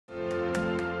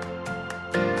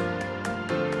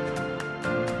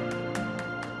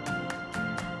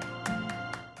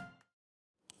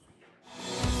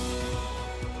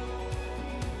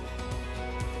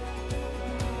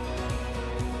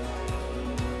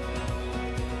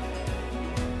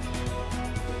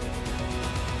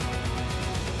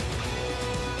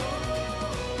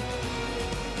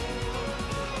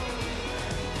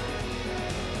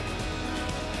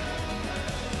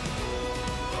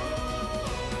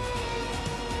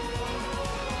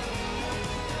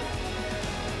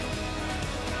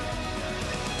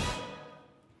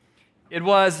It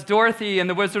was Dorothy in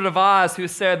The Wizard of Oz who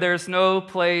said, there's no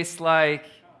place like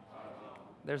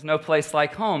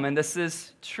home, and this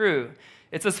is true.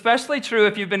 It's especially true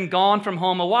if you've been gone from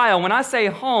home a while. When I say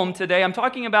home today, I'm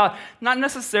talking about not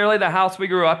necessarily the house we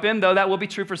grew up in, though that will be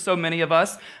true for so many of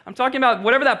us. I'm talking about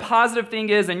whatever that positive thing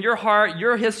is in your heart,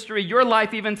 your history, your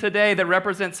life even today that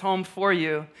represents home for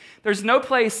you. There's no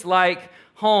place like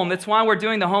home. That's why we're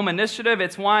doing the Home Initiative.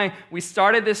 It's why we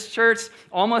started this church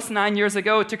almost 9 years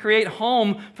ago, to create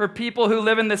home for people who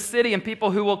live in this city and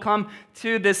people who will come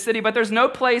to this city. But there's no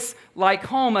place like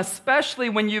home, especially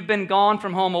when you've been gone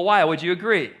from home a while. Would you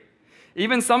agree?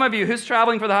 Even some of you, who's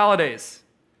traveling for the holidays?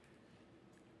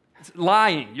 It's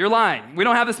lying. You're lying. We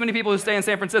don't have this many people who stay in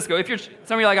San Francisco. Some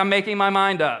of you are like, I'm making my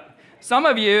mind up. Some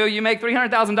of you make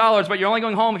 $300,000, but you're only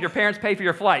going home if your parents pay for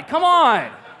your flight. Come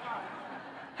on.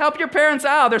 Help your parents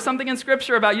out. There's something in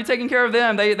Scripture about you taking care of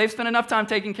them. They've spent enough time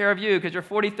taking care of you because you're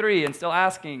 43 and still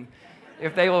asking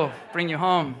if they will bring you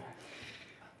home.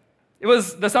 It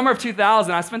was the summer of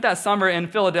 2000. I spent that summer in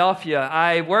Philadelphia.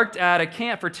 I worked at a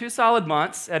camp for 2 solid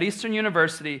months at Eastern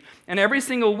University, and every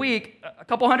single week, a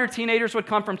couple hundred teenagers would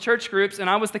come from church groups, and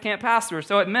I was the camp pastor.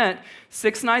 So it meant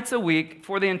 6 nights a week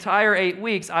for the entire 8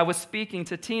 weeks, I was speaking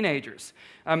to teenagers.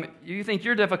 You think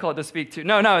you're difficult to speak to.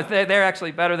 No, they're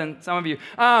actually better than some of you.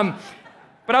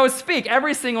 But I would speak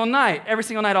every single night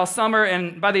all summer,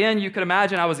 and by the end, you could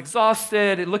imagine I was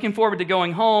exhausted, looking forward to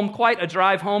going home, quite a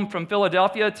drive home from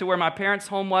Philadelphia to where my parents'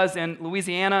 home was in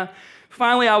Louisiana.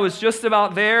 Finally, I was just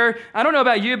about there. I don't know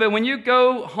about you, but when you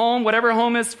go home, whatever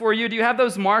home is for you, do you have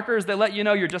those markers that let you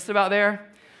know you're just about there?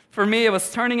 For me, it was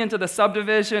turning into the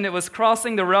subdivision. It was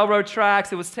crossing the railroad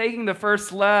tracks. It was taking the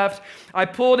first left. I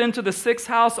pulled into the 6th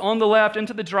house on the left,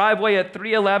 into the driveway at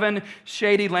 311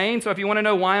 Shady Lane. So if you want to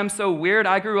know why I'm so weird,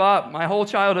 I grew up my whole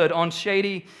childhood on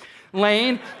Shady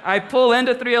Lane. I pull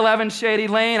into 311 Shady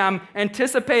Lane. I'm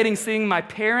anticipating seeing my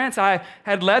parents. I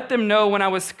had let them know when I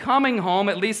was coming home.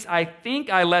 At least I think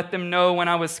I let them know when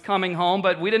I was coming home,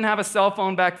 but we didn't have a cell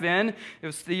phone back then. It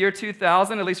was the year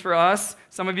 2000, at least for us.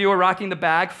 Some of you were rocking the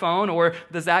bag phone or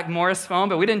the Zach Morris phone,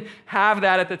 but we didn't have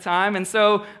that at the time. And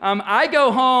so I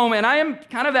go home, and I am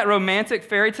kind of that romantic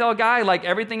fairy tale guy, like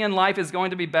everything in life is going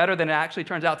to be better than it actually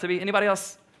turns out to be. Anybody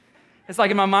else? It's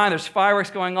like in my mind, there's fireworks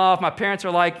going off. My parents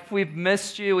are like, we've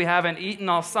missed you. We haven't eaten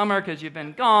all summer because you've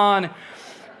been gone.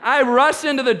 I rush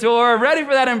into the door, ready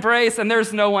for that embrace, and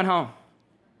there's no one home.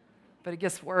 But it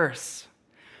gets worse.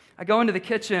 I go into the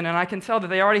kitchen, and I can tell that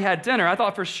they already had dinner. I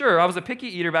thought for sure, I was a picky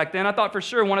eater back then. I thought for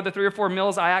sure one of the 3 or 4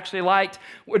 meals I actually liked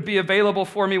would be available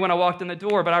for me when I walked in the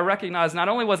door. But I recognized not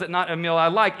only was it not a meal I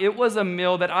liked, it was a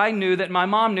meal that I knew that my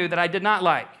mom knew that I did not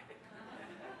like.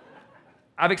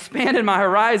 I've expanded my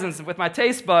horizons with my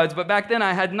taste buds, but back then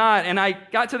I had not. And I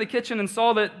got to the kitchen and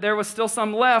saw that there was still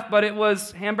some left, but it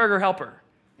was hamburger helper.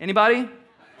 Anybody?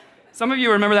 Some of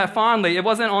you remember that fondly. It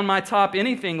wasn't on my top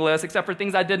anything list except for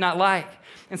things I did not like.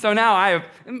 And so now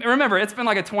remember, it's been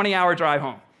like a 20-hour drive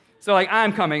home. So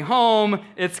I'm coming home.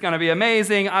 It's going to be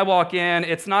amazing. I walk in.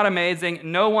 It's not amazing.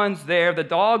 No one's there. The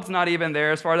dog's not even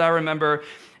there as far as I remember.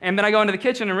 And then I go into the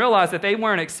kitchen and realize that they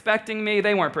weren't expecting me.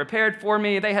 They weren't prepared for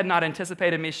me. They had not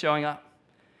anticipated me showing up.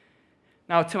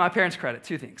 Now, to my parents' credit,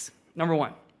 2 things. Number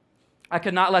 1, I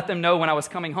could not let them know when I was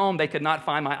coming home. They could not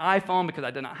find my iPhone because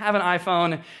I did not have an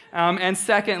iPhone. And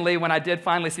secondly, when I did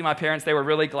finally see my parents, they were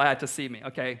really glad to see me.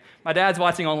 Okay, my dad's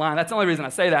watching online. That's the only reason I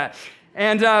say that.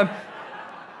 And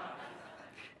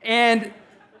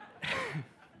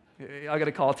I'll get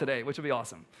a call today, which will be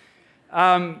awesome.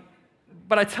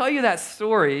 But I tell you that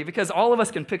story because all of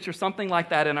us can picture something like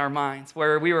that in our minds,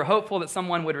 where we were hopeful that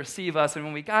someone would receive us, and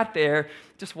when we got there,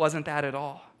 it just wasn't that at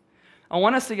all. I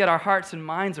want us to get our hearts and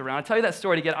minds around. I tell you that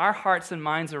story to get our hearts and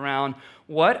minds around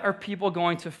what are people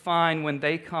going to find when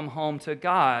they come home to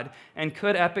God, and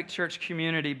could Epic Church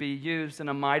Community be used in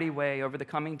a mighty way over the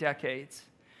coming decades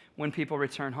when people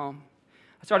return home.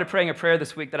 I started praying a prayer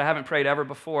this week that I haven't prayed ever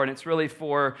before, and it's really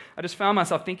I just found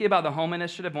myself thinking about the Home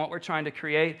Initiative and what we're trying to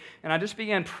create, and I just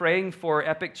began praying for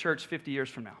Epic Church 50 years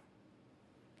from now.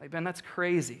 Like, Ben, that's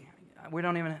crazy. We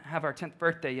don't even have our 10th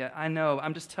birthday yet. I know.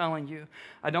 I'm just telling you.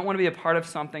 I don't want to be a part of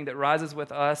something that rises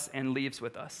with us and leaves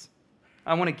with us.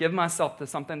 I want to give myself to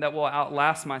something that will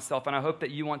outlast myself, and I hope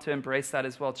that you want to embrace that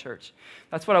as well, church.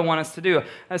 That's what I want us to do.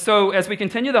 And so as we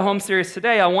continue the home series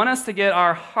today, I want us to get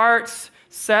our hearts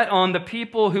set on the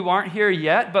people who aren't here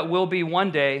yet, but will be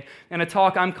one day, in a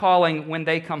talk I'm calling When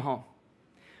They Come Home.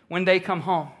 When They Come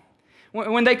Home.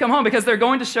 when they come home, because they're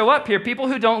going to show up here. People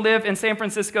who don't live in San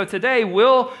Francisco today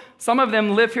some of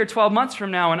them live here 12 months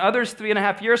from now, and others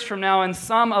 3.5 years from now, and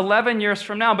some 11 years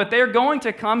from now, but they're going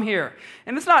to come here.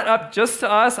 And it's not up just to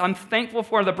us. I'm thankful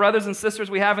for the brothers and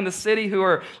sisters we have in the city who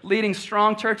are leading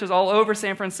strong churches all over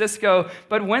San Francisco,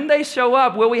 but when they show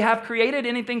up, will we have created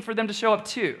anything for them to show up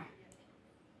to?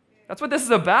 That's what this is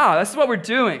about. This is what we're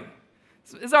doing.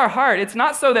 It's our heart. It's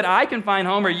not so that I can find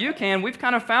home or you can. We've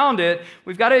kind of found it.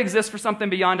 We've got to exist for something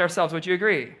beyond ourselves. Would you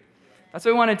agree? That's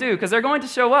what we want to do, because they're going to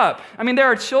show up. I mean, there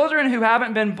are children who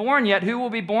haven't been born yet who will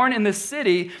be born in this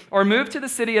city or move to the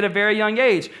city at a very young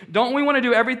age. Don't we want to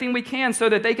do everything we can so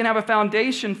that they can have a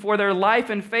foundation for their life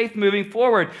and faith moving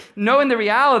forward, knowing the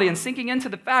reality and sinking into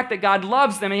the fact that God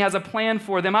loves them and He has a plan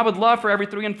for them? I would love for every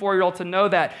 3- and 4-year-old to know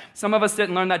that. Some of us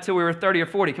didn't learn that till we were 30 or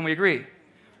 40. Can we agree?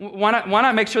 Why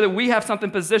not make sure that we have something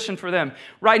positioned for them?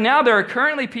 Right now, there are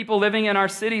currently people living in our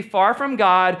city far from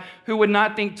God who would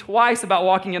not think twice about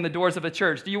walking in the doors of a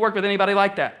church. Do you work with anybody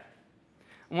like that?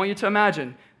 I want you to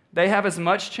imagine they have as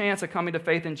much chance of coming to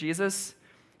faith in Jesus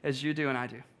as you do and I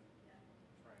do.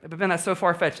 But Ben, that's so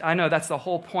far-fetched. I know that's the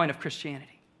whole point of Christianity.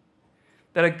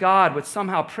 That a God would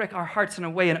somehow prick our hearts in a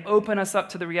way and open us up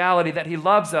to the reality that He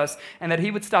loves us and that He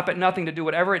would stop at nothing to do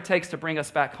whatever it takes to bring us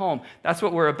back home. That's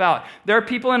what we're about. There are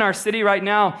people in our city right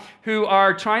now who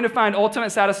are trying to find ultimate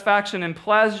satisfaction in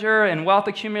pleasure and wealth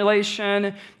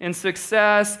accumulation and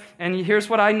success. And here's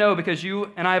what I know, because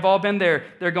you and I have all been there.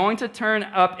 They're going to turn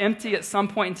up empty at some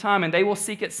point in time, and they will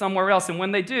seek it somewhere else. And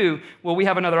when they do, will we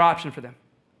have another option for them?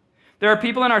 There are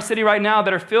people in our city right now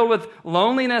that are filled with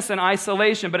loneliness and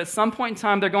isolation, but at some point in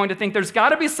time, they're going to think there's got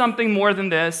to be something more than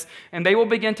this, and they will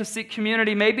begin to seek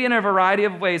community, maybe in a variety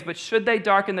of ways, but should they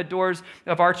darken the doors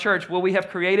of our church, will we have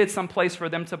created some place for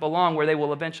them to belong where they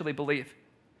will eventually believe?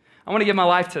 I want to give my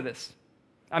life to this.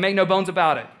 I make no bones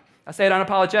about it. I say it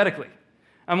unapologetically.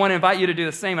 I want to invite you to do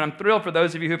the same, and I'm thrilled for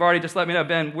those of you who've already just let me know,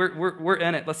 Ben, we're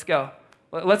in it. Let's go.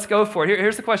 Let's go for it.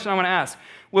 Here's the question I want to ask.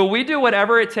 Will we do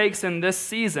whatever it takes in this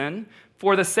season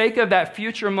for the sake of that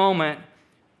future moment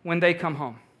when they come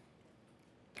home?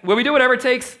 Will we do whatever it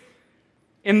takes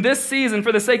in this season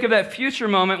for the sake of that future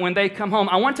moment when they come home?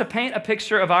 I want to paint a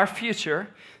picture of our future.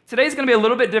 Today's going to be a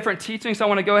little bit different teaching, so I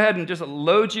want to go ahead and just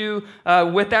load you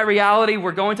with that reality.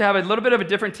 We're going to have a little bit of a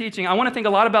different teaching. I want to think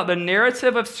a lot about the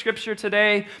narrative of Scripture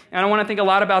today, and I want to think a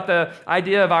lot about the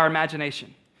idea of our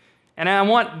imagination. And I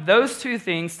want those two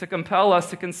things to compel us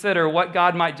to consider what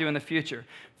God might do in the future.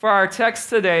 For our text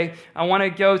today, I want to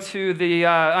go to the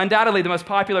undoubtedly the most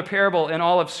popular parable in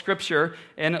all of Scripture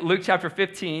in Luke chapter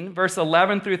 15, verse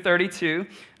 11 through 32.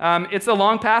 It's a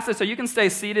long passage, so you can stay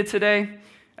seated today.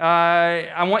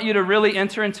 I want you to really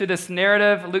enter into this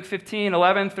narrative, Luke 15,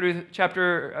 11 through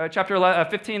chapter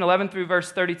 15, 11 through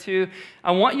verse 32.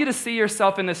 I want you to see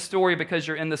yourself in this story because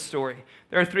you're in this story.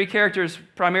 There are 3 characters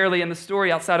primarily in the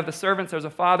story. Outside of the servants, there's a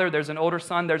father, there's an older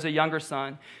son, there's a younger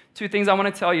son. 2 things I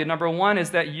want to tell you. Number 1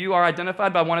 is that you are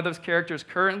identified by one of those characters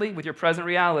currently with your present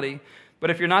reality.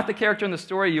 But if you're not the character in the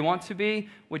story you want to be,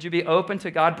 would you be open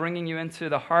to God bringing you into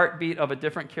the heartbeat of a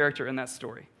different character in that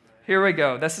story? Here we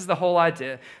go. This is the whole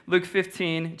idea. Luke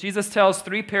 15, Jesus tells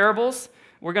 3 parables.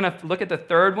 We're going to look at the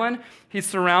third one. He's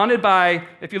surrounded by,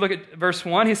 if you look at verse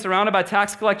 1, he's surrounded by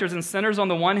tax collectors and sinners on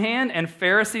the one hand and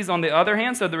Pharisees on the other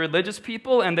hand, so the religious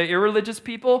people and the irreligious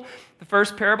people. The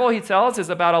first parable he tells is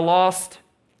about a lost...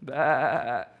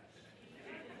 That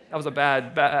was a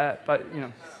bad, but you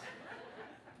know.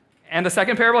 And the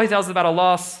second parable he tells is about a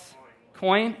lost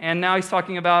coin, and now he's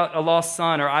talking about a lost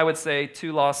son, or I would say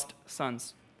 2 lost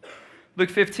sons.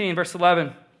 Luke 15, verse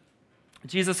 11.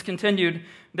 Jesus continued,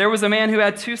 "There was a man who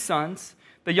had 2 sons.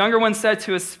 The younger one said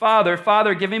to his father,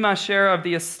 'Father, give me my share of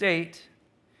the estate.'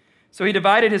 So he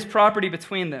divided his property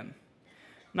between them.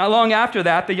 Not long after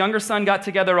that, the younger son got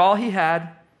together all he had,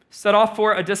 set off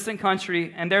for a distant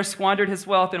country, and there squandered his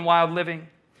wealth in wild living.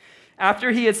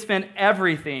 After he had spent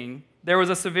everything, there was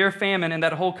a severe famine in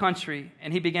that whole country,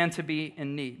 and he began to be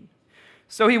in need.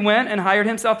 So he went and hired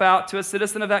himself out to a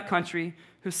citizen of that country,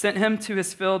 who sent him to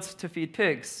his fields to feed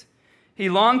pigs. He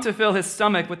longed to fill his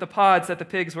stomach with the pods that the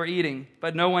pigs were eating,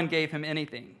 but no one gave him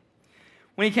anything.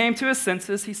 When he came to his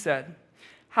senses, he said,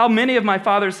 'How many of my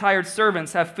father's hired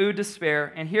servants have food to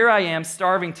spare, and here I am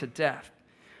starving to death?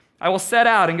 I will set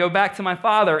out and go back to my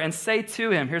father and say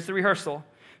to him,'" here's the rehearsal,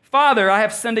 "'Father, I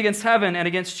have sinned against heaven and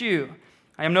against you.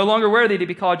 I am no longer worthy to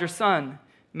be called your son.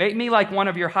 Make me like one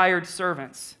of your hired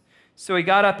servants.' So he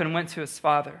got up and went to his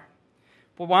father.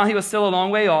 But while he was still a long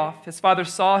way off, his father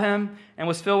saw him and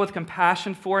was filled with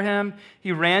compassion for him.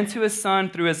 He ran to his son,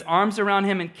 threw his arms around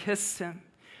him, and kissed him.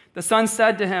 The son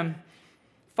said to him,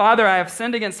 'Father, I have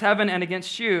sinned against heaven and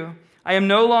against you. I am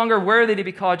no longer worthy to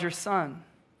be called your son.'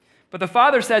 But the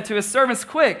father said to his servants,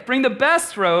 'Quick, bring the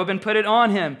best robe and put it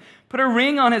on him. Put a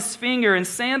ring on his finger and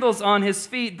sandals on his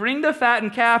feet. Bring the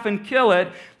fattened calf and kill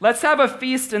it. Let's have a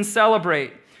feast and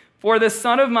celebrate. For this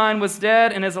son of mine was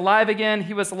dead and is alive again.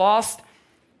 He was lost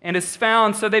and is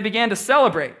found.' So they began to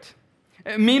celebrate.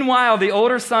 Meanwhile, the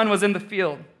older son was in the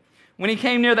field. When he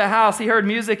came near the house, he heard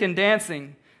music and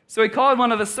dancing. So he called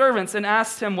one of the servants and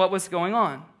asked him what was going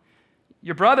on.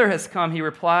 'Your brother has come,' he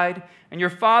replied, 'and your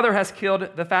father has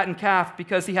killed the fattened calf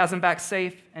because he has him back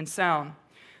safe and sound.'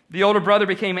 The older brother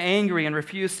became angry and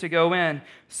refused to go in.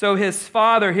 So his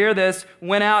father, hear this,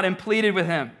 went out and pleaded with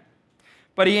him.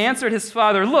 But he answered his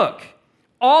father, 'Look,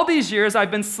 all these years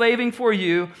I've been slaving for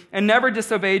you and never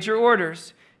disobeyed your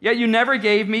orders. Yet you never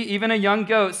gave me even a young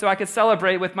goat so I could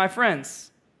celebrate with my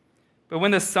friends. But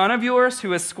when the son of yours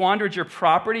who has squandered your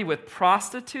property with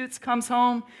prostitutes comes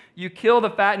home, you kill the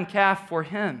fattened calf for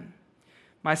him.'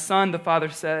 'My son,' the father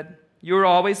said, 'you are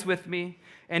always with me,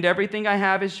 and everything I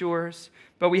have is yours.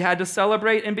 But we had to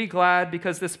celebrate and be glad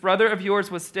because this brother of yours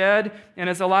was dead and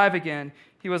is alive again.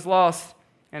 He was lost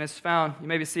and is found.'" You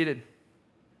may be seated.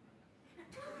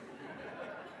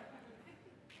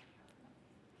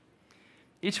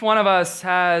 Each one of us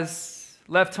has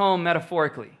left home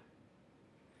metaphorically.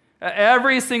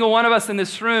 Every single one of us in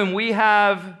this room, we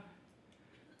have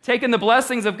taken the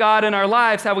blessings of God in our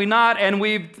lives, have we not? And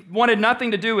we've wanted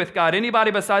nothing to do with God. Anybody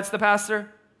besides the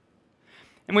pastor?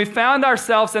 And we found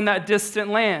ourselves in that distant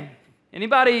land.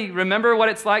 Anybody remember what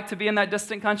it's like to be in that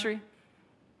distant country?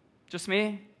 Just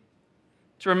me?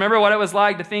 To remember what it was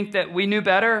like to think that we knew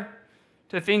better?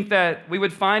 To think that we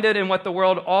would find it in what the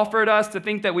world offered us? To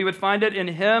think that we would find it in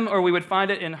him or we would find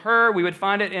it in her? We would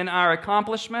find it in our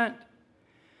accomplishment?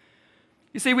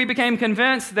 You see, we became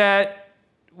convinced that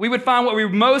we would find what we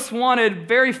most wanted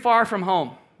very far from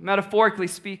home, metaphorically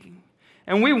speaking.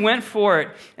 And we went for it,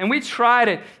 and we tried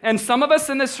it. And some of us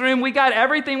in this room, we got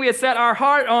everything we had set our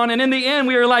heart on, and in the end,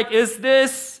 we were like, is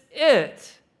this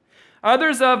it?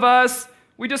 Others of us,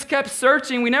 we just kept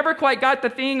searching. We never quite got the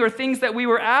thing or things that we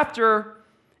were after,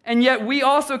 and yet we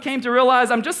also came to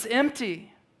realize, I'm just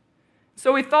empty.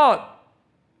 So we thought,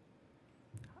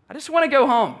 I just want to go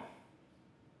home.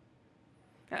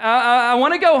 I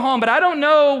want to go home, but I don't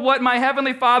know what my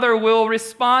Heavenly Father will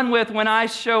respond with when I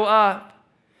show up.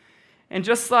 And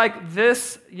just like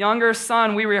this younger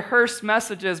son, we rehearse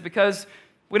messages because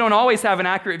we don't always have an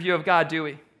accurate view of God, do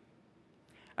we?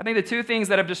 I think the two things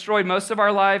that have destroyed most of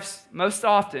our lives most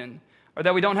often are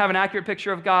that we don't have an accurate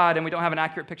picture of God and we don't have an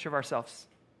accurate picture of ourselves.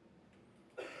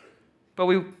 But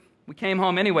we came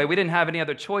home anyway. We didn't have any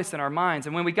other choice in our minds.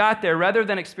 And when we got there, rather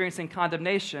than experiencing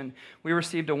condemnation, we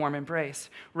received a warm embrace.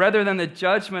 Rather than the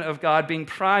judgment of God being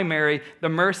primary, the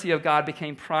mercy of God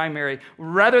became primary.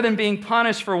 Rather than being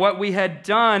punished for what we had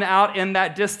done out in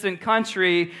that distant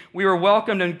country, we were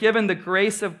welcomed and given the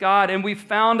grace of God. And we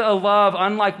found a love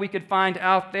unlike we could find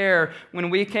out there when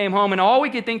we came home. And all we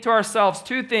could think to ourselves,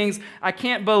 two things: I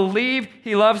can't believe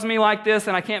he loves me like this,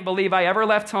 and I can't believe I ever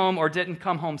left home or didn't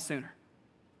come home sooner.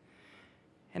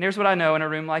 And here's what I know in a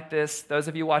room like this, those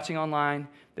of you watching online,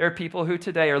 there are people who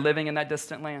today are living in that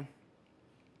distant land.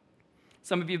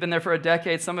 Some of you have been there for a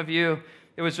decade. Some of you,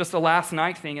 it was just a last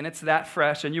night thing, and it's that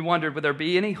fresh. And you wondered, would there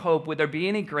be any hope? Would there be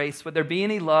any grace? Would there be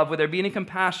any love? Would there be any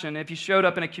compassion if you showed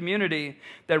up in a community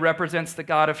that represents the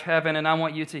God of heaven? And I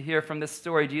want you to hear from this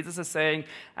story. Jesus is saying,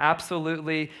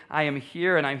 absolutely, I am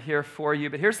here, and I'm here for you.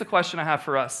 But here's the question I have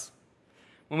for us.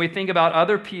 When we think about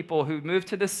other people who move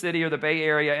to the city or the Bay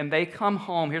Area and they come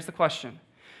home, here's the question.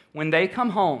 When they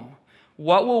come home,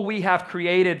 what will we have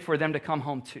created for them to come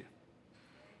home to?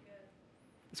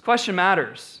 This question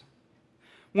matters.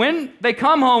 When they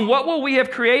come home, what will we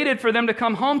have created for them to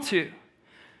come home to?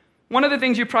 One of the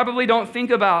things you probably don't think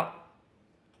about,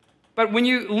 but when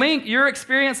you link your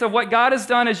experience of what God has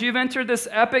done as you've entered this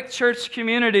epic church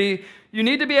community, you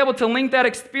need to be able to link that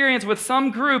experience with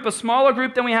some group, a smaller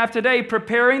group than we have today,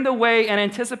 preparing the way and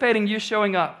anticipating you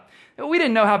showing up. We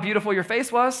didn't know how beautiful your face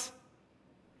was.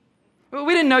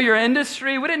 We didn't know your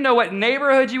industry. We didn't know what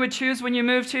neighborhood you would choose when you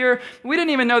moved here. We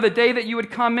didn't even know the day that you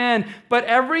would come in. But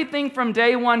everything from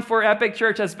day one for Epic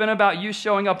Church has been about you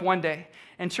showing up one day.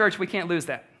 And church, we can't lose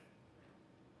that.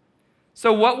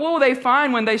 So what will they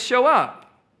find when they show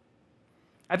up?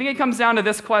 I think it comes down to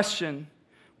this question.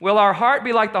 Will our heart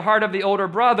be like the heart of the older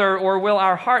brother, or will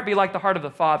our heart be like the heart of the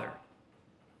father?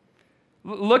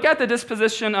 Look at the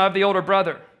disposition of the older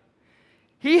brother.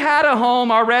 He had a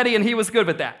home already, and he was good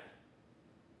with that.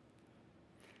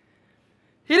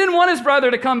 He didn't want his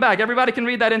brother to come back. Everybody can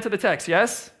read that into the text,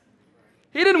 yes?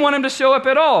 He didn't want him to show up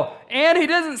at all. And he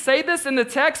doesn't say this in the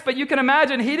text, but you can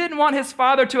imagine he didn't want his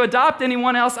father to adopt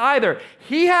anyone else either.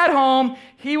 He had home,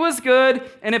 he was good,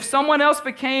 and if someone else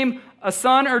became a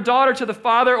son or daughter to the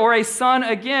father or a son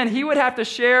again, he would have to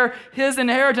share his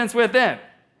inheritance with them.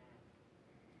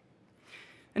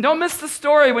 And don't miss the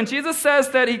story. When Jesus says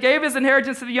that he gave his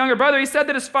inheritance to the younger brother, he said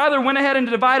that his father went ahead and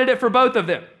divided it for both of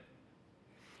them.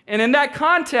 And in that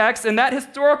context, in that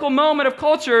historical moment of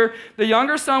culture, the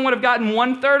younger son would have gotten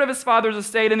 1/3 of his father's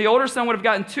estate, and the older son would have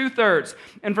gotten 2/3.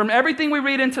 And from everything we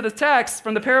read into the text,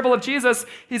 from the parable of Jesus,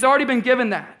 he's already been given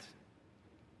that.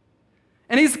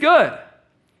 And he's good.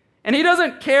 And he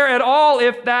doesn't care at all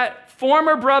if that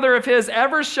former brother of his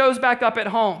ever shows back up at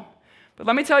home. But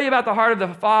let me tell you about the heart of the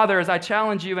Father as I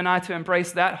challenge you and I to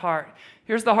embrace that heart.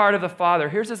 Here's the heart of the Father.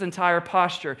 Here's his entire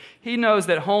posture. He knows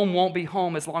that home won't be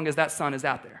home as long as that son is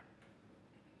out there.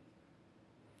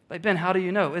 Like, Ben, how do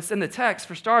you know? It's in the text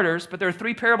for starters, but there are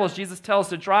 3 parables Jesus tells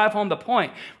to drive home the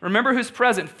point. Remember who's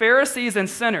present, Pharisees and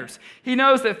sinners. He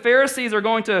knows that Pharisees are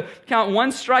going to count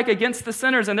 1 strike against the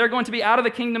sinners, and they're going to be out of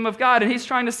the kingdom of God. And he's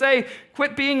trying to say,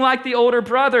 quit being like the older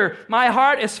brother. My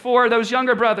heart is for those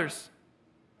younger brothers.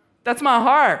 That's my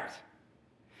heart.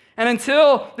 And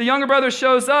until the younger brother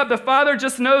shows up, the father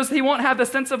just knows he won't have the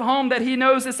sense of home that he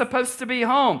knows is supposed to be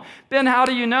home. Ben, how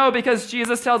do you know? Because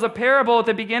Jesus tells a parable at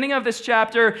the beginning of this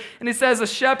chapter, and he says a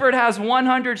shepherd has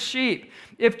 100 sheep.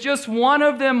 If just one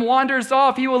of them wanders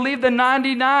off, he will leave the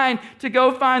 99 to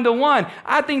go find the one.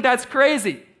 I think that's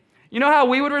crazy. You know how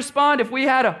we would respond if we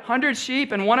had 100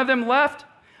 sheep and one of them left?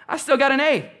 I still got an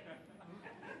A.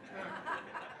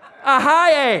 A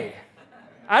high A.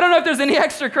 I don't know if there's any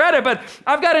extra credit, but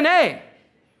I've got an A.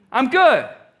 I'm good.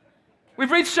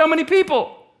 We've reached so many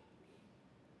people.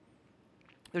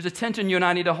 There's a tension you and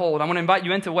I need to hold. I want to invite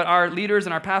you into what our leaders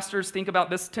and our pastors think about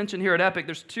this tension here at Epic.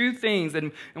 There's 2 things,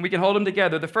 and we can hold them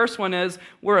together. The first one is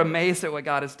we're amazed at what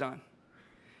God has done.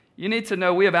 You need to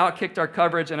know we have outkicked our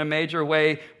coverage in a major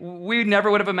way. We never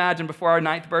would have imagined before our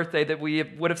 9th birthday that we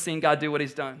would have seen God do what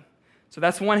he's done. So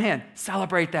that's one hand.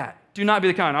 Celebrate that. Do not be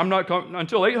the kind, I'm not coming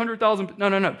until 800,000.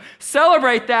 No.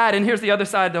 Celebrate that. And here's the other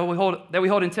side that we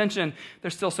hold in tension.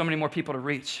 There's still so many more people to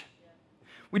reach.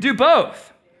 We do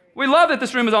both. We love that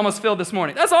this room is almost filled this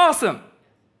morning. That's awesome.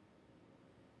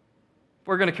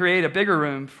 We're going to create a bigger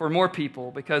room for more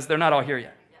people because they're not all here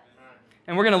yet.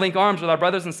 And we're going to link arms with our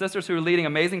brothers and sisters who are leading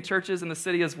amazing churches in the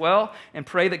city as well and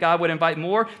pray that God would invite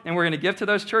more. And we're going to give to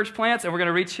those church plants and we're going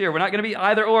to reach here. We're not going to be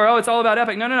either or, oh, it's all about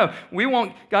Epic. No. We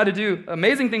want God to do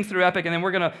amazing things through Epic, and then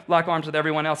we're going to lock arms with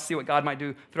everyone else to see what God might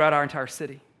do throughout our entire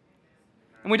city.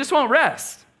 And we just won't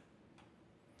rest.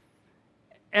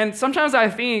 And sometimes I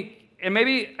think, and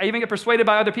maybe I even get persuaded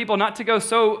by other people not to go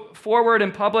so forward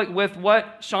in public with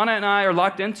what Shauna and I are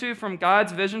locked into from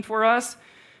God's vision for us.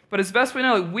 But as best we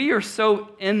know, we are so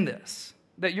in this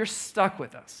that you're stuck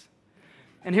with us.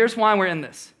 And here's why we're in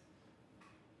this.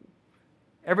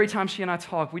 Every time she and I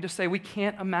talk, we just say we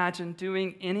can't imagine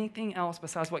doing anything else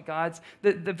besides what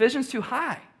the vision's too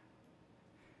high.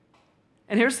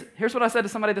 And here's what I said to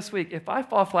somebody this week. If I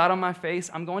fall flat on my face,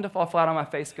 I'm going to fall flat on my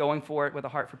face going for it with a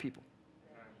heart for people.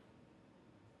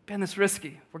 Ben, that's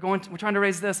risky. We're trying to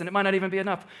raise this, and it might not even be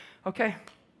enough. Okay.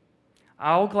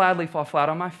 I'll gladly fall flat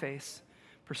on my face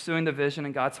pursuing the vision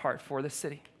in God's heart for this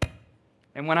city.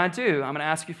 And when I do, I'm going to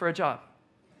ask you for a job.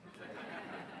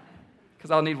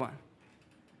 Because I'll need one.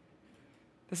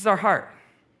 This is our heart.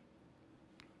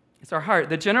 It's our heart.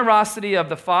 The generosity of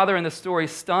the father in the story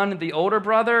stunned the older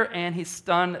brother, and he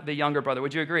stunned the younger brother.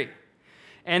 Would you agree?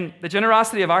 And the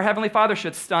generosity of our Heavenly Father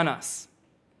should stun us.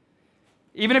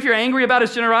 Even if you're angry about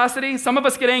his generosity, some of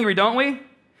us get angry, don't we?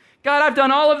 God, I've done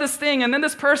all of this thing, and then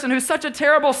this person who's such a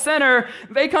terrible sinner,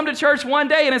 they come to church one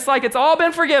day, and it's like it's all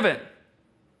been forgiven.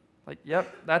 Like,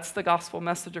 yep, that's the gospel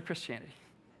message of Christianity.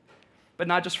 But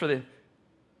not just for the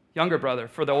younger brother,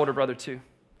 for the older brother too.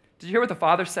 Did you hear what the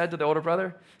father said to the older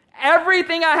brother?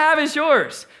 Everything I have is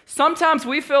yours. Sometimes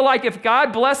we feel like if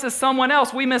God blesses someone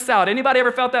else, we miss out. Anybody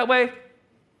ever felt that way?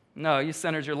 No, you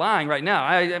sinners, you're lying right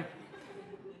now.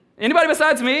 Anybody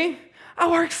besides me? I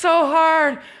worked so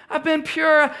hard. I've been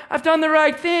pure. I've done the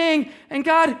right thing. And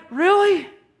God, really?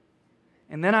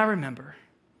 And then I remember,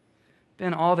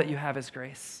 Ben, all that you have is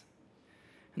grace.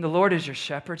 And the Lord is your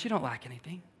shepherd. You don't lack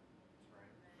anything.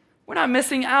 We're not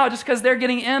missing out just because they're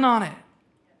getting in on it.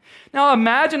 Now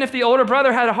imagine if the older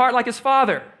brother had a heart like his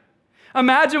father.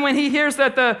 Imagine when he hears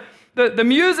that the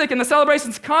music and the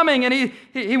celebration's coming and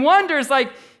he wonders,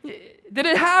 like, did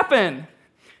it happen?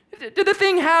 Did the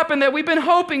thing happen that we've been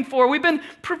hoping for, we've been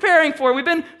preparing for, we've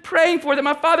been praying for, that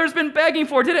my father's been begging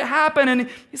for? Did it happen? And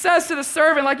he says to the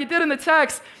servant, like he did in the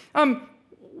text,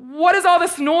 what is all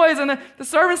this noise? And the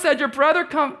servant said, your brother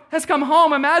has come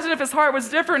home. Imagine if his heart was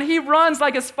different. He runs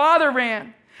like his father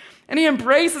ran. And he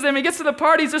embraces him. He gets to the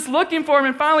party. He's just looking for him.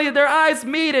 And finally, their eyes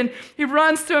meet. And he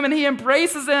runs to him and he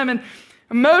embraces him. And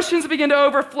emotions begin to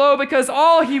overflow because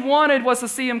all he wanted was to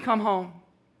see him come home.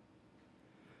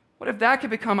 What if that could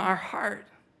become our heart?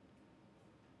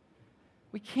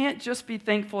 We can't just be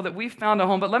thankful that we found a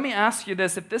home. But let me ask you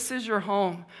this. If this is your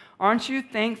home, aren't you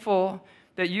thankful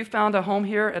that you found a home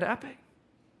here at Epic?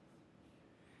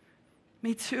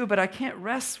 Me too, but I can't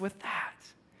rest with that.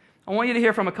 I want you to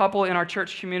hear from a couple in our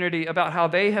church community about how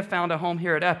they have found a home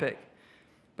here at Epic.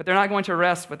 But they're not going to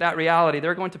rest with that reality.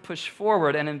 They're going to push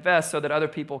forward and invest so that other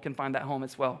people can find that home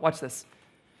as well. Watch this.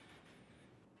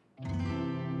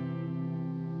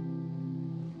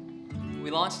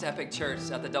 We launched Epic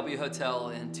Church at the W Hotel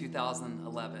in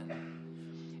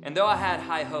 2011. And though I had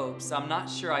high hopes, I'm not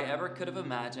sure I ever could have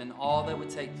imagined all that would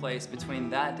take place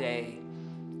between that day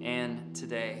and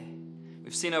today.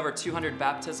 We've seen over 200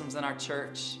 baptisms in our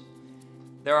church.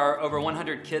 There are over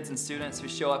 100 kids and students who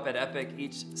show up at Epic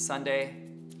each Sunday.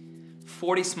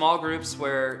 40 small groups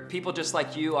where people just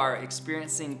like you are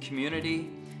experiencing community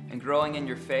and growing in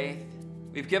your faith.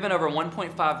 We've given over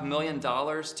 $1.5 million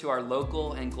to our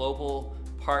local and global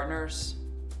partners.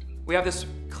 We have this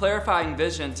clarifying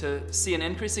vision to see an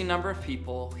increasing number of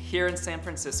people here in San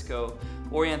Francisco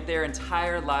orient their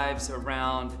entire lives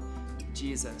around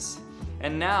Jesus.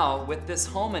 And now, with this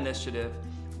home initiative,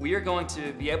 we are going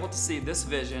to be able to see this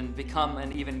vision become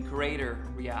an even greater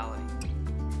reality.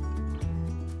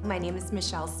 My name is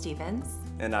Michelle Stevens.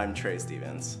 And I'm Trey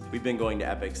Stevens. We've been going to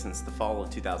Epic since the fall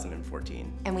of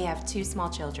 2014. And we have 2 small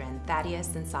children,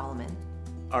 Thaddeus and Solomon.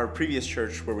 Our previous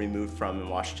church where we moved from in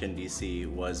Washington, D.C.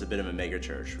 was a bit of a mega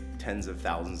church, tens of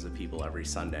thousands of people every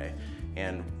Sunday.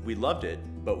 And we loved it,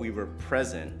 but we were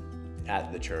present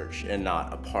at the church and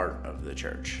not a part of the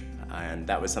church. And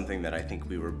that was something that I think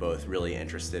we were both really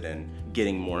interested in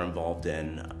getting more involved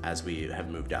in as we have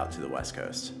moved out to the West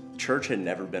Coast. Church had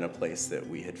never been a place that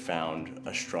we had found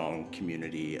a strong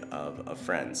community of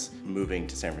friends. Moving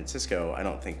to San Francisco, I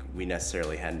don't think we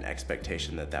necessarily had an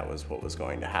expectation that that was what was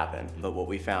going to happen. But what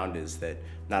we found is that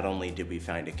not only did we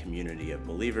find a community of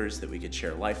believers that we could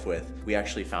share life with, we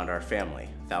actually found our family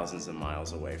thousands of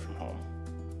miles away from home.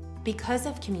 Because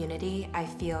of community, I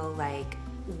feel like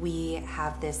we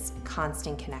have this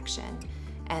constant connection.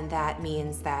 And that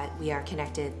means that we are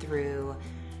connected through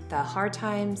the hard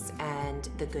times and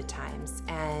the good times.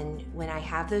 And when I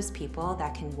have those people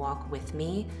that can walk with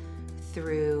me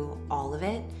through all of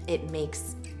it, it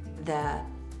makes the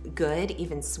good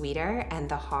even sweeter and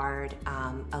the hard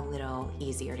a little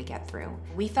easier to get through.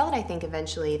 We felt, I think,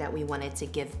 eventually that we wanted to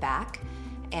give back,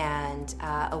 and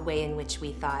a way in which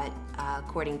we thought,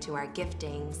 according to our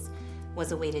giftings,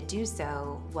 was a way to do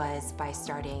so was by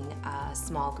starting a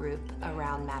small group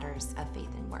around matters of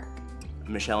faith and work.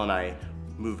 Michelle and I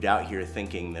moved out here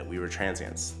thinking that we were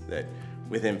transients, that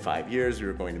within 5 years we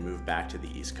were going to move back to the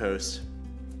East Coast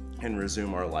and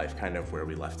resume our life kind of where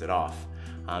we left it off.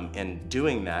 And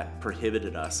doing that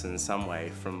prohibited us in some way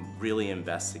from really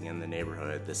investing in the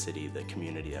neighborhood, the city, the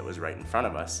community that was right in front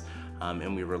of us.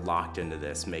 And we were locked into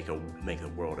this make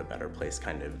the world a better place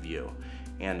kind of view.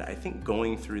 And I think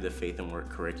going through the Faith and Work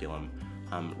curriculum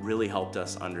really helped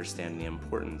us understand the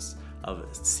importance of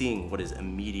seeing what is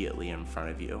immediately in front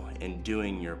of you and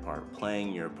doing your part,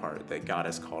 playing your part, that God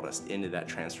has called us into that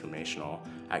transformational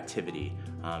activity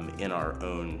in our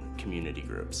own community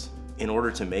groups. In order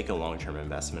to make a long-term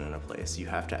investment in a place, you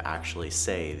have to actually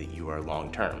say that you are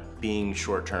long-term. Being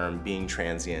short-term, being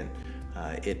transient,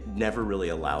 it never really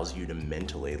allows you to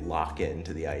mentally lock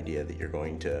into the idea that you're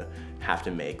going to have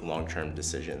to make long-term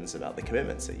decisions about the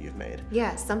commitments that you've made.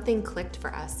 Yeah, something clicked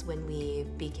for us when we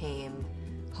became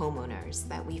homeowners,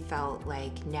 that we felt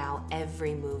like now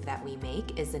every move that we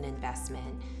make is an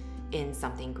investment in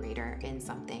something greater, in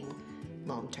something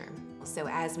long-term. So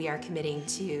as we are committing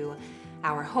to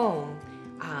our home,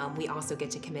 we also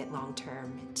get to commit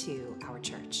long-term to our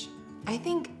church. I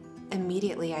think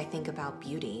immediately I think about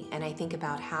beauty, and I think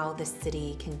about how the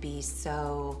city can be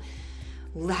so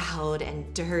loud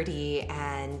and dirty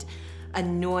and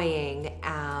annoying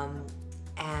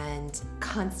and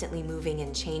constantly moving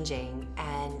and changing.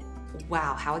 And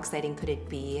wow, how exciting would it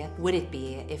be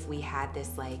if we had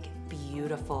this like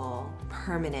beautiful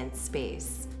permanent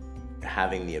space?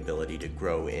 Having the ability to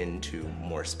grow into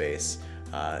more space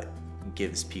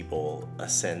gives people a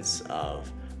sense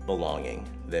of belonging,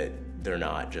 that they're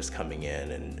not just coming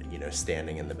in and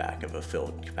standing in the back of a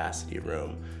filled capacity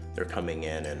room. They're coming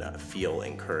in and feel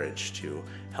encouraged to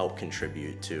help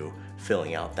contribute to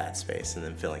filling out that space, and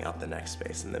then filling out the next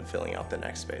space, and then filling out the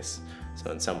next space.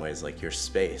 So in some ways, like, your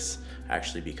space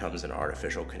actually becomes an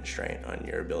artificial constraint on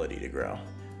your ability to grow.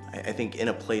 I think in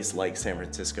a place like San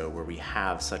Francisco, where we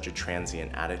have such a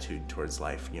transient attitude towards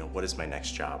life, what is my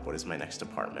next job? What is my next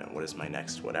apartment? What is my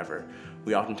next whatever?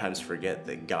 We oftentimes forget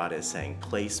that God is saying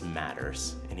place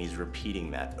matters, and he's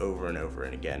repeating that over and over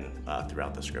and again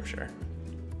throughout the scripture.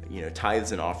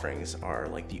 Tithes and offerings are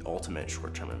like the ultimate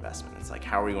short-term investment. It's like,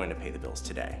 how are we going to pay the bills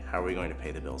today? How are we going to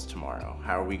pay the bills tomorrow?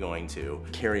 How are we going to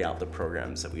carry out the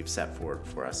programs that we've set forward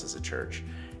for us as a church?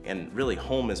 And really,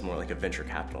 home is more like a venture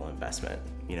capital investment.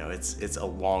 It's a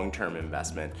long-term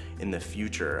investment in the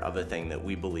future of a thing that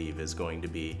we believe is going to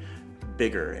be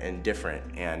bigger and different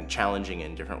and challenging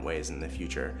in different ways in the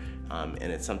future. And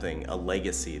it's a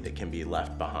legacy that can be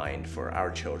left behind for our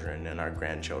children and our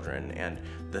grandchildren and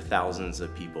the thousands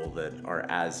of people that are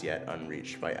as yet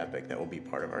unreached by Epic that will be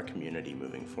part of our community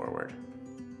moving forward.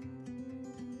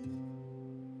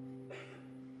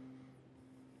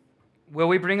 Will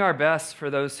we bring our best for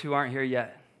those who aren't here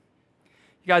yet?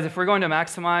 You guys, if we're going to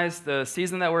maximize the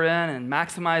season that we're in and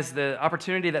maximize the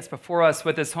opportunity that's before us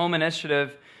with this home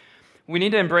initiative, we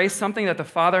need to embrace something that the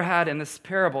Father had in this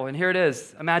parable, and here it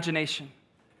is, imagination.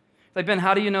 Like, Ben,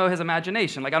 how do you know his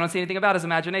imagination? Like, I don't see anything about his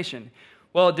imagination.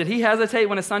 Well, did he hesitate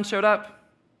when his son showed up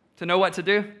to know what to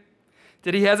do?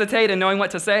 Did he hesitate in knowing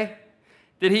what to say?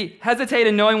 Did he hesitate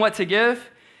in knowing what to give?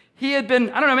 He had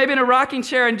been, maybe in a rocking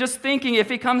chair and just thinking, if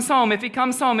he comes home, if he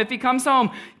comes home, if he comes home.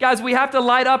 Guys, we have to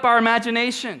light up our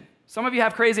imagination. Some of you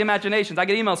have crazy imaginations. I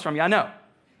get emails from you, I know.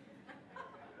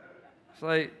 It's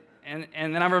like, and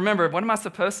then I remember, what am I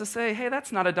supposed to say? Hey,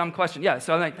 that's not a dumb question. Yeah,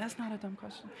 so I'm like, that's not a dumb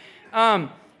question.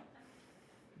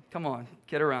 Come on,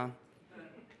 get around.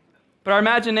 But our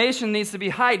imagination needs to be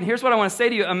heightened. Here's what I want to say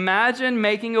to you. Imagine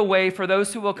making a way for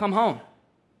those who will come home.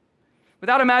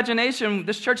 Without imagination,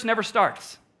 this church never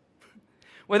starts.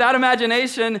 Without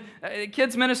imagination,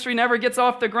 kids' ministry never gets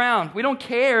off the ground. We don't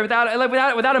care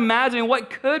without imagining what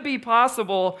could be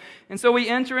possible, and so we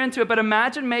enter into it. But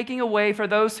imagine making a way for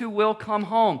those who will come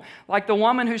home, like the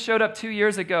woman who showed up 2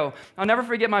 years ago. I'll never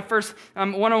forget my first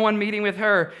one-on-one meeting with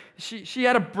her. She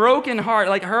had a broken heart.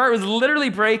 Like, her heart was literally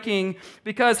breaking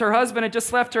because her husband had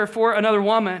just left her for another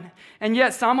woman. And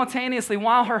yet, simultaneously,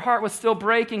 while her heart was still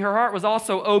breaking, her heart was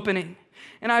also opening.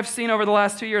 And I've seen over the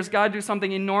last 2 years God do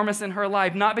something enormous in her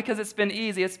life, not because it's been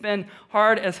easy. It's been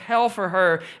hard as hell for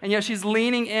her. And yet she's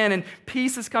leaning in, and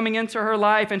peace is coming into her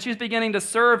life, and she's beginning to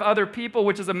serve other people,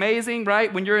 which is amazing,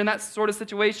 right, when you're in that sort of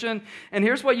situation. And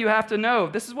here's what you have to know.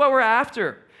 This is what we're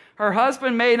after. Her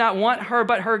husband may not want her,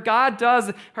 but her God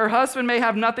does. Her husband may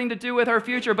have nothing to do with her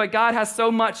future, but God has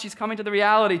so much she's coming to the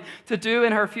reality to do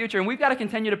in her future. And we've got to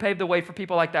continue to pave the way for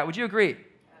people like that. Would you agree?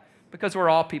 Because we're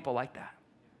all people like that.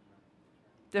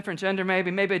 Different gender,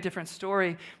 maybe a different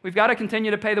story. We've got to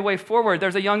continue to pay the way forward.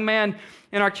 There's a young man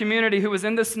in our community who was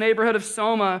in this neighborhood of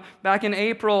Soma back in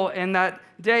April, and that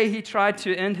day he tried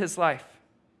to end his life.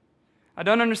 I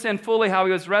don't understand fully how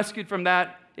he was rescued from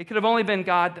that. It could have only been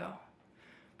God, though.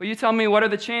 But you tell me, what are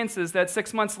the chances that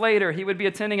 6 months later he would be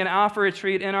attending an alpha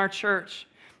retreat in our church,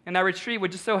 and that retreat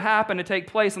would just so happen to take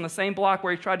place on the same block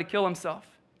where he tried to kill himself?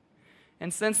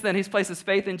 And since then, he's placed his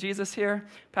faith in Jesus here.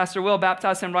 Pastor Will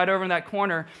baptized him right over in that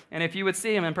corner. And if you would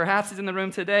see him, and perhaps he's in the room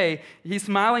today, he's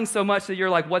smiling so much that you're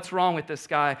like, what's wrong with this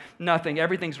guy? Nothing.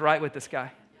 Everything's right with this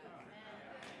guy.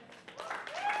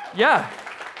 Yeah.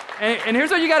 And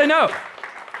here's what you got to know.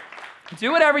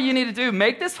 Do whatever you need to do.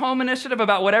 Make this home initiative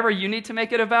about whatever you need to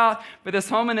make it about. But this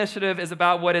home initiative is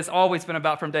about what it's always been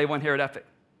about from day one here at Epic.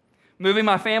 Moving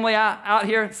my family out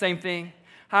here, same thing.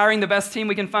 Hiring the best team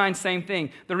we can find, same thing.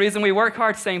 The reason we work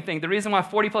hard, same thing. The reason why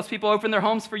 40 plus people open their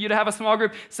homes for you to have a small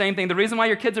group, same thing. The reason why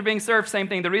your kids are being served, same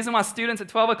thing. The reason why students at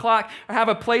 12 o'clock have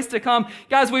a place to come.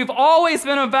 Guys, we've always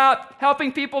been about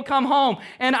helping people come home.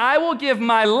 And I will give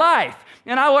my life,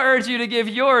 and I will urge you to give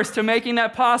yours to making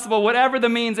that possible, whatever the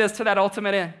means is to that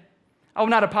ultimate end. I will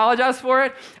not apologize for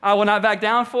it. I will not back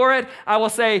down for it. I will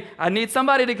say, I need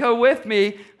somebody to go with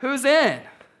me. Who's in?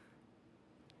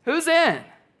 Who's in?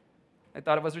 I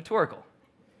thought it was rhetorical.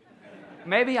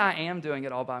 Maybe I am doing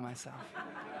it all by myself.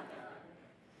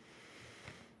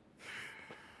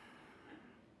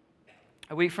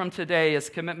 A week from today is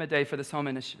commitment day for this home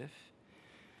initiative.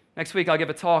 Next week, I'll give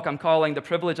a talk I'm calling The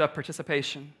Privilege of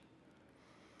Participation.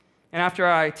 And after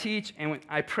I teach and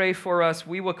I pray for us,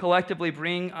 we will collectively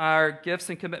bring our gifts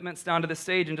and commitments down to the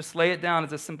stage and just lay it down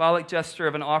as a symbolic gesture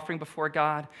of an offering before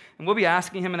God. And we'll be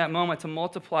asking him in that moment to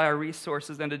multiply our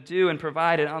resources and to do and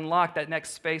provide and unlock that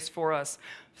next space for us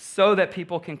so that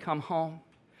people can come home.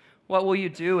 What will you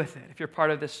do with it if you're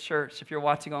part of this church, if you're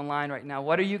watching online right now?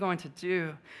 What are you going to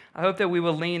do? I hope that we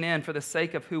will lean in for the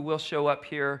sake of who will show up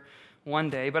here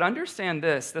one day. But understand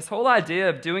this whole idea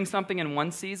of doing something in one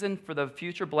season for the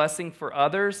future blessing for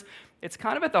others, it's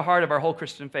kind of at the heart of our whole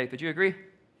Christian faith. Would you agree?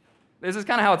 This is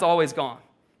kind of how it's always gone.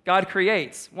 God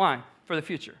creates. Why? For the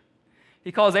future.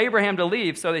 He calls Abraham to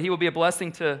leave so that he will be a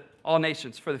blessing to all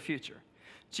nations for the future.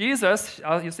 Jesus,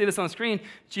 you'll see this on the screen,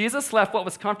 Jesus left what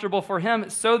was comfortable for him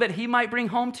so that he might bring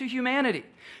home to humanity.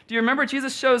 Do you remember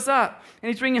Jesus shows up and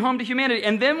he's bringing home to humanity?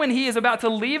 And then when he is about to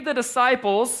leave the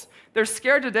disciples, they're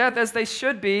scared to death as they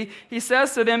should be. He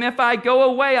says to them, if I go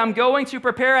away, I'm going to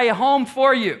prepare a home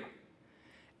for you.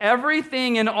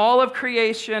 Everything in all of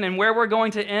creation and where we're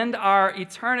going to end our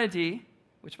eternity,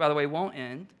 which by the way won't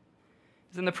end,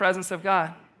 is in the presence of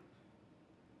God.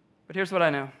 But here's what I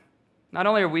know. Not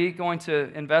only are we going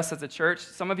to invest as a church,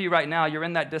 some of you right now, you're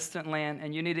in that distant land,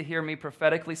 and you need to hear me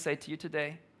prophetically say to you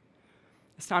today,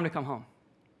 it's time to come home.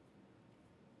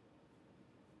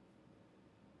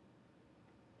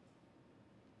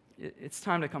 It's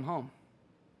time to come home.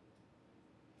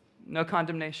 No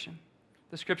condemnation.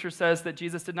 The scripture says that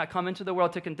Jesus did not come into the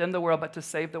world to condemn the world, but to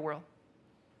save the world.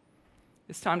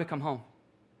 It's time to come home.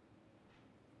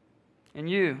 And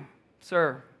you,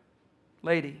 sir,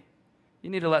 lady, you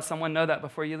need to let someone know that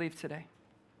before you leave today.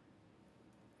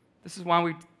 This is why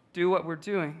we do what we're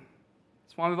doing.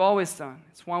 It's why we've always done.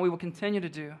 It's why we will continue to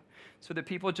do, so that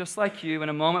people just like you, in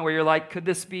a moment where you're like, could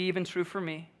this be even true for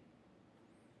me?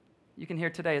 You can hear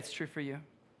today it's true for you.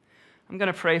 I'm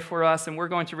going to pray for us, and we're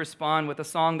going to respond with a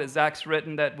song that Zach's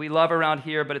written that we love around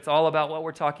here, but it's all about what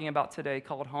we're talking about today,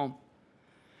 called Home.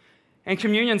 And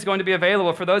communion is going to be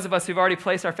available for those of us who've already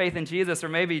placed our faith in Jesus, or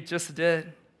maybe just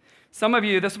did. Some of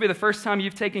you, this will be the first time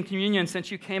you've taken communion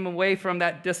since you came away from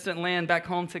that distant land back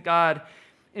home to God.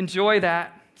 Enjoy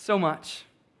that so much.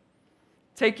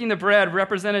 Taking the bread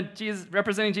representing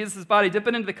Jesus' body, dip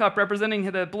it into the cup, representing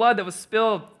the blood that was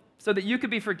spilled so that you could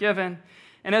be forgiven.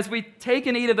 And as we take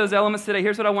and eat of those elements today,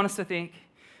 here's what I want us to think.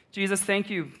 Jesus, thank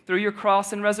you. Through your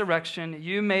cross and resurrection,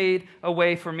 you made a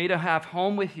way for me to have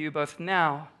home with you both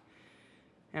now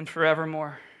and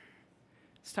forevermore.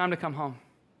 It's time to come home.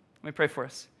 Let me pray for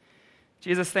us.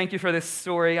 Jesus, thank you for this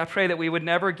story. I pray that we would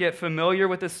never get familiar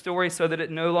with this story so that it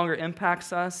no longer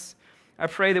impacts us. I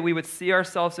pray that we would see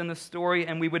ourselves in the story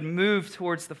and we would move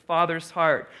towards the Father's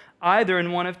heart, either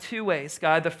in one of two ways,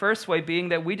 God. The first way being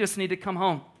that we just need to come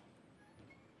home.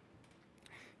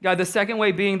 God, the second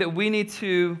way being that we need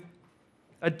to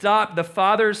adopt the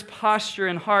Father's posture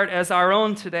and heart as our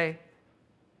own today.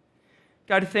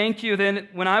 God, thank you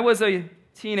that when I was a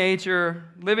teenager,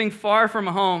 living far from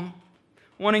home,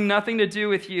 wanting nothing to do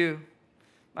with you,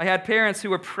 I had parents who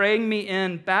were praying me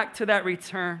in back to that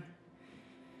return.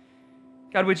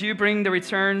 God, would you bring the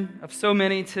return of so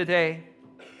many today?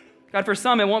 God, for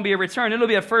some, it won't be a return. It'll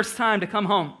be a first time to come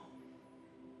home.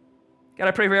 God,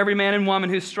 I pray for every man and woman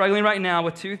who's struggling right now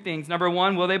with two things. Number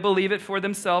one, will they believe it for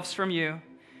themselves from you?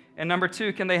 And number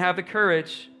two, can they have the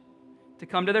courage to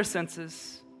come to their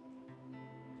senses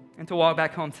and to walk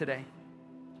back home today?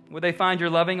 Would they find your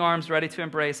loving arms ready to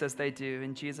embrace as they do?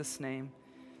 In Jesus' name,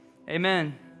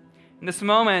 amen. In this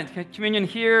moment, communion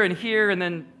here, and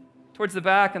then towards the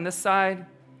back on this side.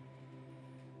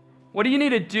 What do you need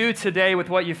to do today with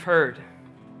what you've heard?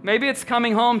 Maybe it's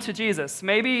coming home to Jesus.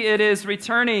 Maybe it is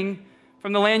returning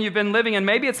from the land you've been living in.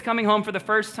 Maybe it's coming home for the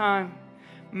first time.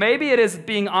 Maybe it is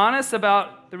being honest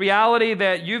about the reality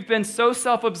that you've been so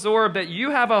self-absorbed that you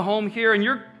have a home here and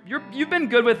you've been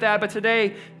good with that, but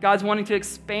today God's wanting to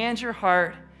expand your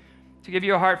heart to give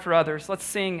you a heart for others. Let's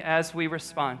sing as we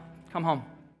respond. Come home.